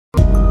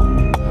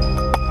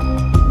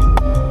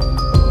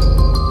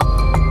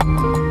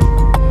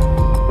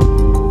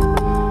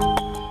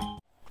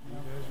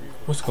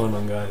What's going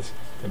on, guys?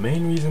 The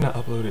main reason I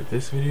uploaded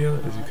this video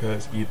is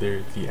because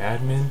either the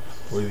admin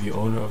or the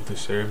owner of the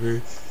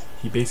server,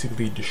 he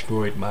basically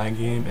destroyed my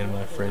game and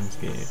my friend's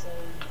game.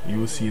 You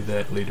will see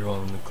that later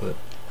on in the clip.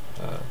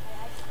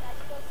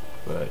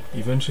 But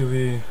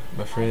eventually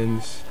my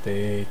friends,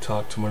 they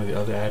talked to one of the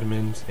other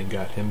admins and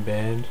got him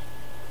banned,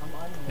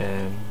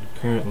 and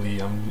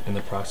currently I'm in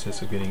the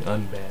process of getting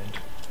unbanned,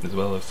 as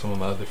well as some of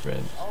my other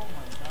friends.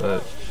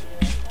 But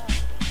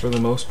for the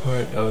most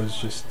part, that was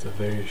just a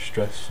very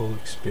stressful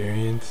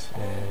experience,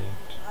 and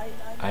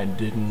I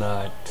did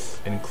not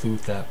include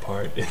that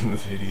part in the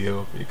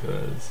video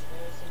because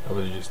that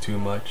was just too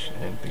much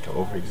and I think I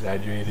over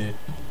exaggerated.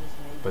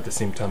 But at the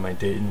same time I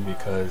didn't,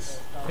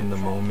 because in the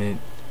moment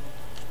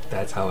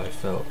that's how I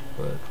felt.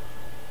 But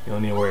you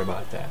don't need to worry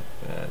about that.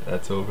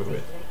 That's over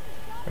with.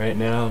 Right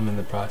now I'm in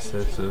the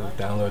process of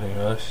downloading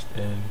Rust,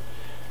 and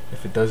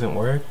if it doesn't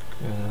work,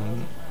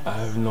 I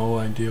have no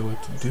idea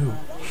what to do.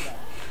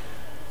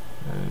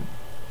 And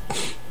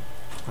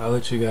I'll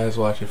let you guys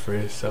watch it for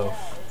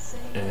yourself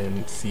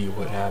and see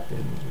what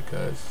happened,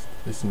 because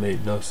this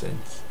made no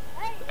sense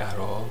at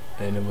all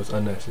and it was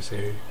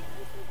unnecessary.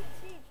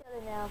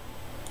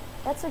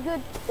 That's a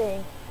good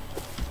thing.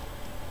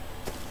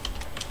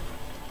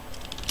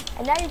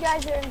 And now you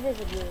guys are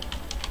invisible.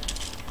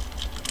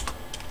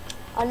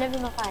 Oh, never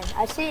mind.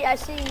 I see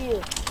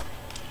you.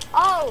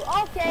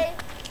 Oh, okay.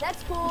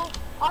 That's cool.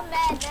 I'm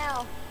mad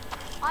now.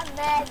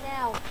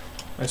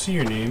 I see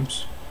your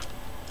names.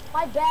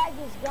 My bag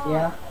is gone.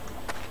 Yeah.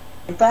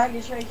 The bag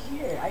is right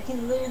here. I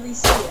can literally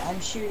see it. I'm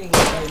shooting it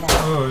right now.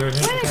 Oh, there it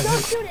is. Wait,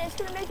 don't shoot it. It's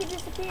gonna make it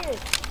disappear.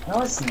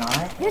 No, it's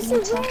not. Yes, what are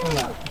you it talking will.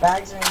 about?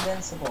 Bags are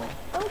invincible.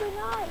 No, they're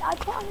not. I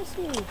promise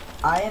you.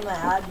 I am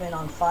an admin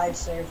on 5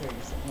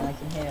 servers, and I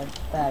can hit a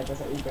bag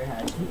with an Uber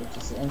hatchet, which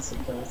is an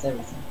instant kill with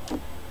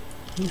everything.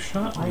 Who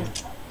shot me?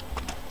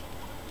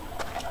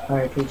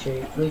 Alright,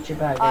 Preacher, loot your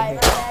bag Alright,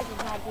 right my here. bag is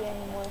not here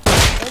anymore.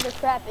 Where the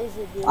crap is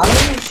it, dude? I'm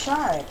getting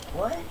shot.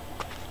 What?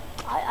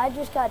 I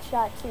just got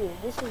shot too.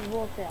 This is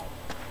bullcrap.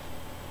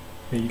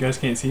 Hey, you guys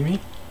can't see me?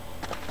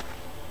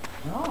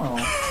 No.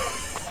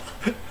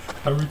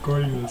 I'm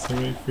recording this, so I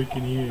ain't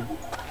freaking here.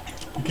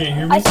 You can't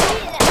hear me? I see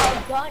it in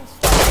our gun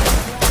stuff.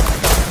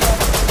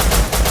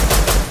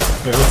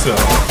 Wait, hold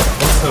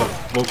still.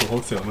 Vocal,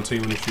 hold still. I'm gonna tell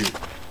you when to shoot.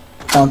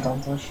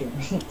 Don't shoot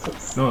me,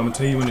 please. No, I'm gonna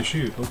tell you when to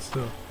shoot. Hold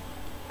still.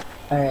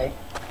 Alright.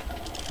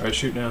 Alright,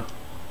 shoot now.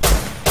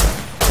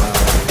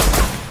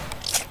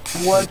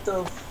 What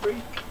the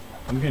freak?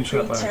 I'm getting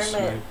shot by a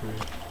sniper.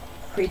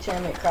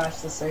 Pretermit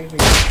crashed the server.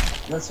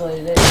 That's what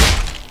it is.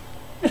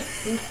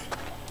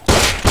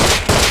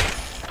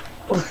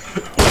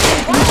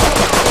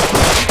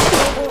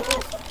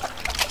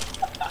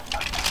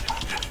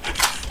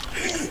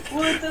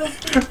 What the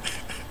freak?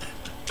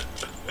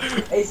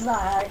 It's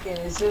not hacking,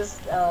 it's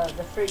just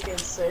the freaking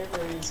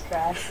server is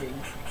crashing.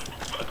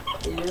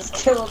 It just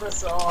killed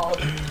us all.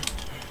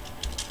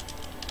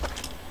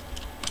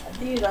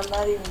 Dude, I'm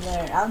not even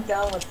there. I'm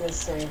done with this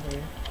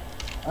server.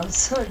 I'm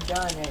so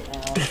done right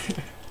now.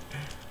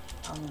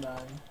 I'm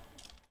done.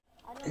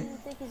 I don't even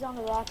think he's on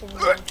the rock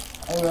anymore.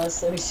 I was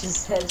so he's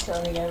just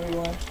headshotting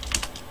everyone.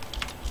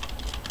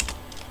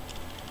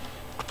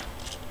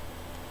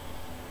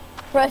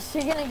 Russ,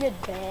 you're gonna get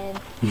banned.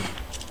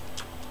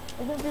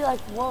 They're gonna be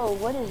like, whoa,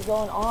 what is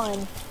going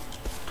on?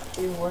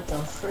 Dude, what the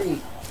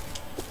freak?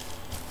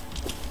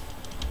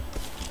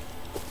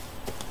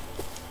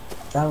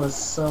 That was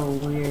so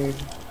weird.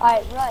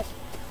 Alright, Russ,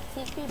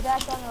 TP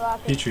back on the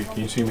rock. Petrie,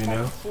 can you see me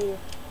now?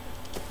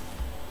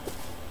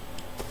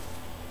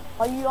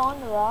 Are you on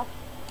the rock?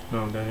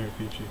 No, I'm down here,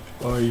 Petrie.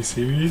 Oh, are you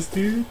serious,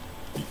 dude?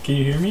 Can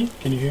you hear me?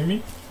 Can you hear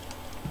me?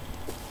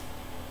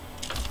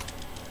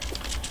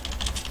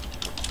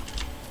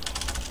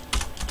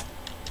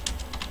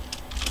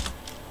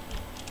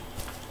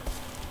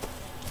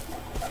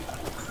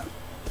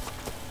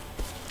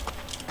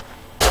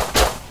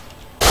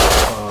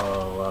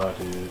 Oh, wow,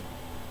 dude.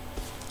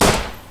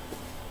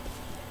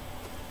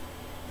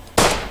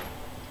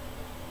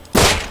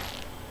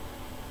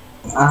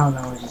 I don't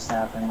know what just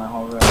happened. My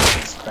whole road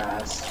just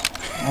crashed.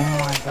 Oh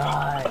my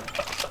god.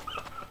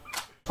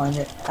 Find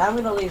it. I'm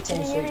gonna leave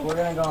Team Streak. We're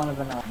gonna go on a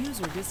banana.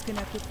 User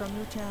disconnected from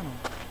your channel.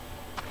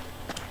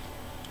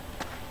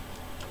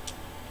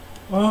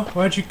 Oh,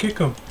 why'd you kick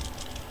him?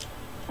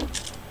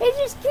 He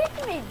just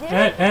kicked me, dude.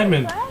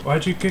 Admin,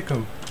 why'd you kick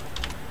him?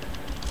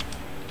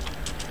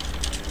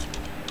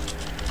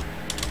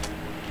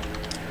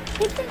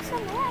 He thinks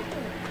I'm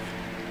hacking.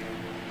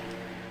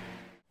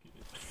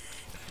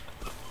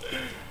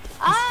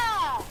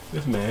 Ah!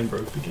 This man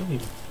broke the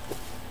game.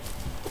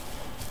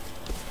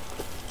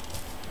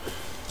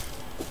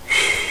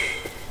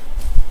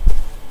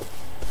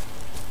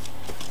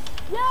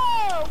 Yo!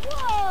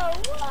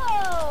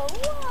 Whoa!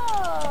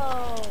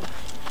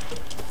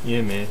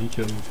 Yeah, man, he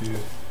killed me too.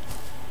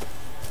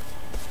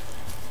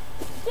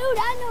 Dude,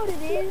 I know what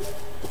it is.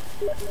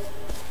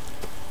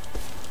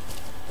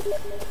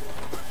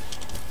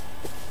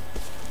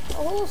 The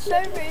whole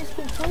server is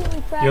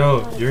completely crashing.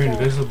 Yo, on you're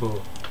itself.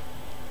 invisible.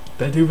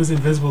 That dude was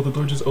invisible. The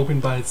door just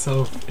opened by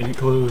itself and it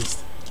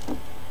closed.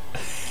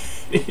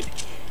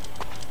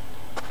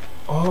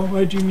 Oh,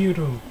 why'd you mute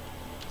him?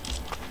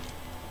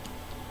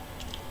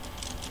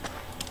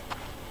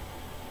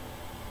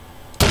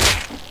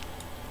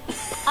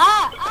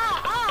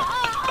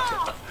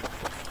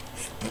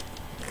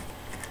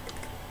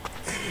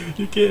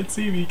 You can't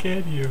see me,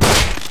 can you?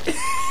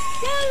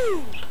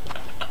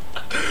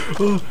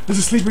 Oh, there's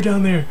a sleeper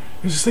down there.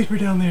 There's a sleeper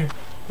down there.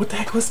 What the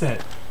heck was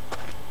that?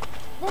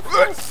 That's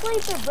not a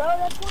sleeper, bro.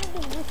 That's one of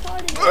the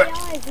retarded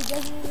AIs that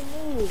doesn't even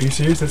move. Are you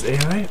serious? That's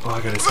AI? Oh,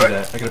 I gotta see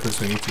that. I gotta put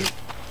this on YouTube.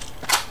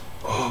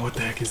 Oh, what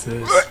the heck is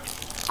this?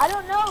 I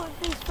don't know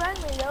if he's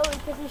friendly though,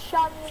 because he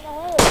shot me in the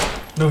head.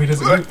 No, he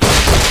doesn't move.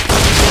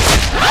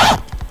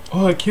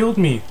 Oh, it killed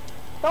me.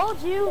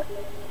 Told you.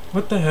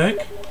 What the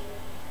heck?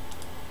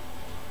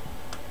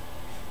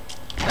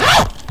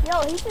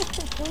 Yo, he just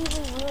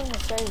completely ruined the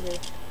server.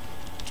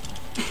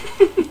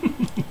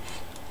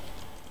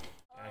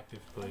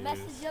 Active The players.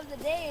 message of the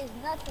day is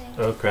nothing.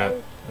 Oh crap.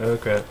 Oh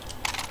crap.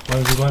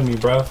 1v1 me,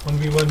 bro.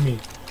 1v1 me.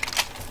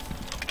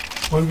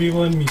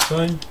 1v1 me,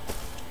 son.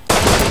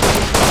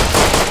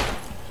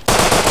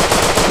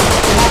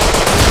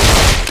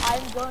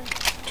 I'm going.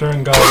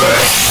 Turn God.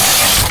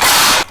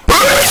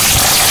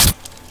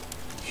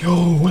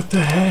 Yo, what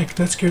the heck?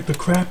 That scared the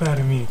crap out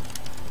of me.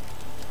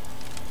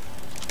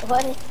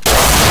 What?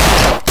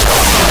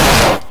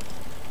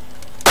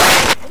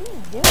 What are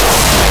you doing?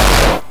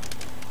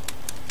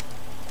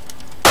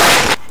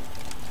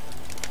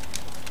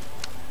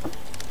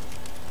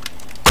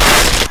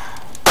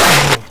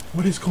 Oh,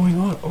 what is going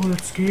on? Oh,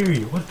 that's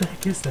scary. What the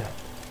heck is that?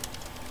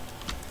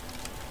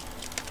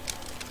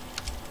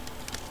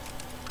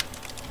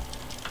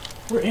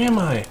 Where am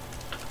I?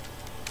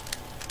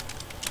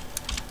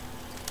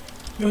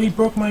 Yo, he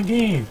broke my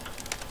game.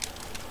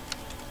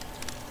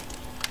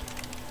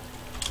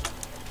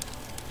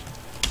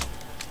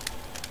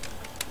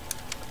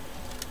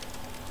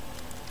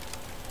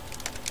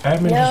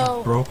 Admin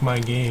just broke my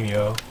game,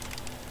 yo.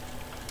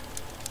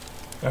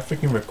 I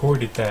freaking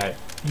recorded that.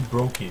 He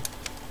broke it.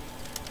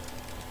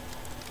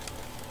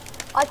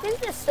 I think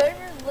the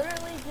server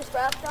literally just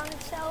wrapped on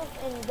itself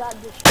and got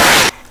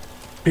destroyed.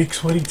 Big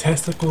sweaty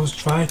testicles,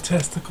 dry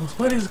testicles.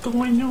 What is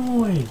going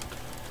on?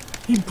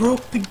 He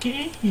broke the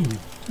game.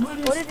 What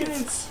is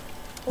this?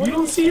 You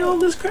don't see all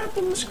this crap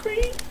on the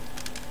screen?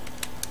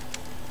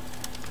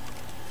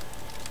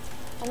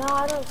 No,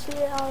 I don't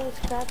see all this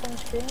crap on the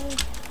screen.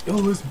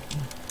 Yo, this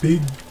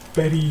big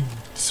Betty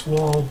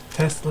swole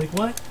like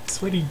what?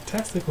 Sweaty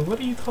testicle. What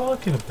are you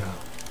talking about?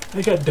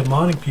 I got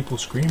demonic people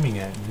screaming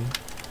at me.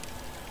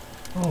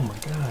 Oh my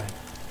god.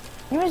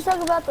 You was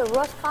talking about the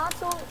Rust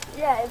console?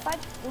 Yeah, if I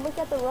look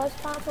at the Rust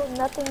console,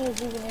 nothing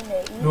is even in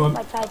there. Even if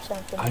I type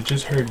something. I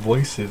just heard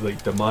voices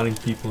like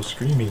demonic people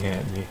screaming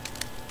at me.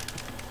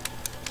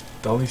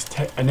 All these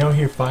I now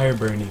hear fire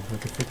burning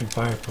like a freaking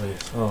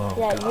fireplace. Oh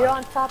yeah, god. you're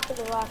on top of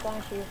the rock,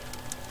 aren't you?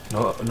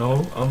 No,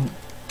 I'm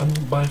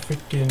by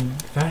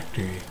freaking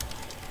factory.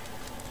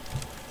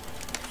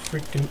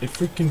 It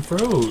freaking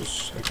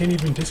froze. I can't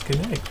even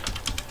disconnect.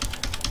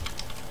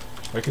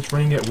 Like it's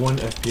running at 1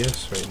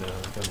 FPS right now.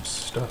 Like I'm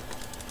stuck.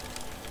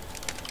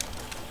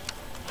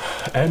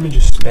 Admin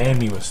just spammed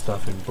me with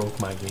stuff and broke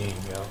my game,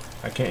 yo.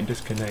 I can't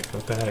disconnect.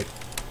 What the heck?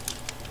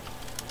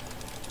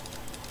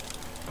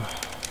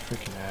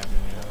 Freaking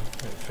admin, yo.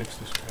 Gotta fix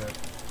this crap.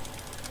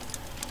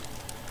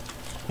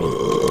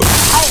 Oh,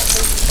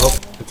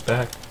 it's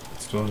back.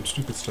 It's doing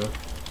stupid stuff.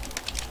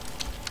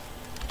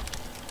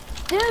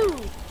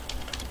 Dude!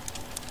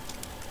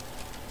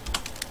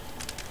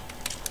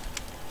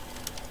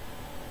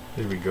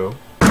 There we go.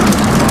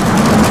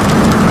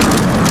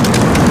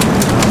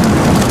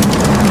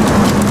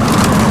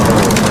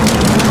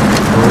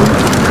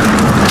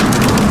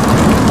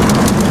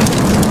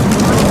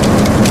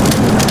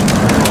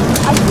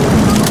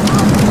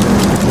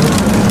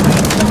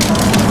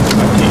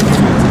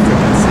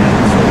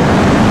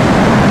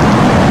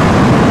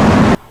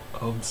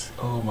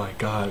 Oh my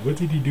god, what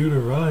did he do to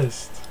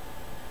Rust?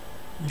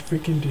 He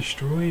freaking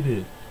destroyed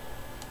it.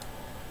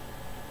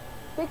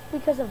 Fixed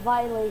because of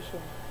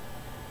violation.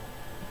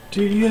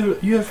 Dude,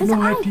 you have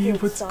no I idea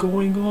did what's something.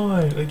 going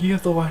on. Like, you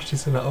have to watch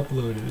this and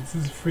upload it. This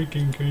is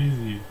freaking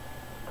crazy.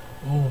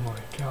 Oh my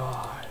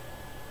god.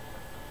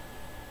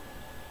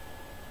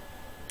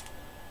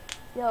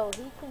 Yo,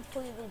 he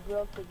completely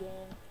broke the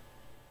game.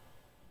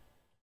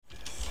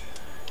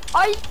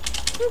 Are you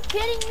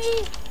kidding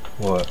me?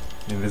 What?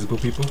 Invisible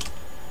people?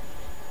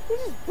 He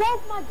just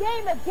broke my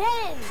game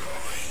again!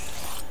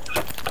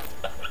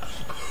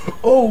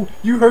 Oh,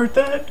 you heard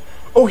that?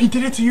 Oh, he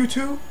did it to you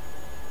too?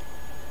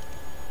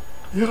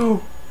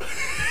 Yo.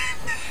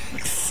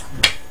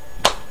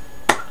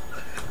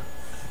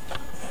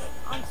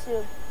 I'm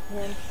suing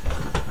him.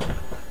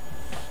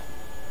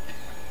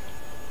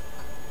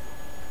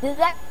 Did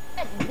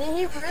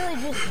he really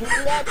just do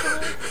that to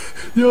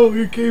me? Yo,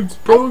 your game's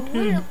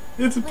broken.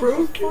 It's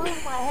broken. I just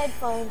threw my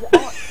headphones.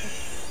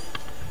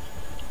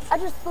 I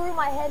just threw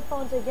my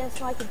headphones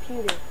against my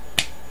computer.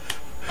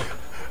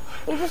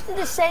 He just did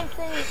the same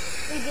thing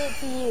he did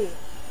to you.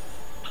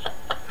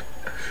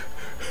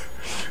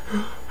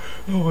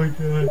 Oh my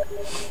god.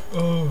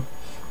 Oh,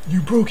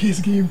 you broke his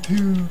game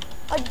too.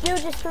 A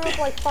dude just threw up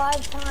like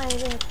 5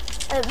 times and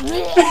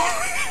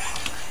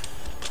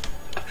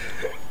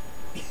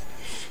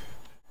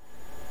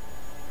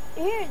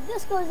Here,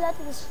 this goes out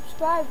to the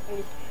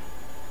subscribers.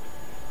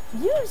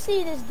 If you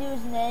see this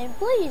dude's name,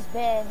 please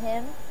ban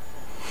him.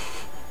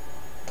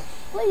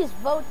 Please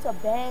vote to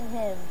ban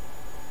him.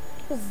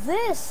 Because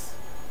this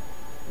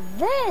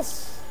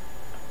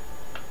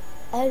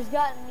has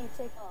gotten me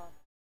ticked off.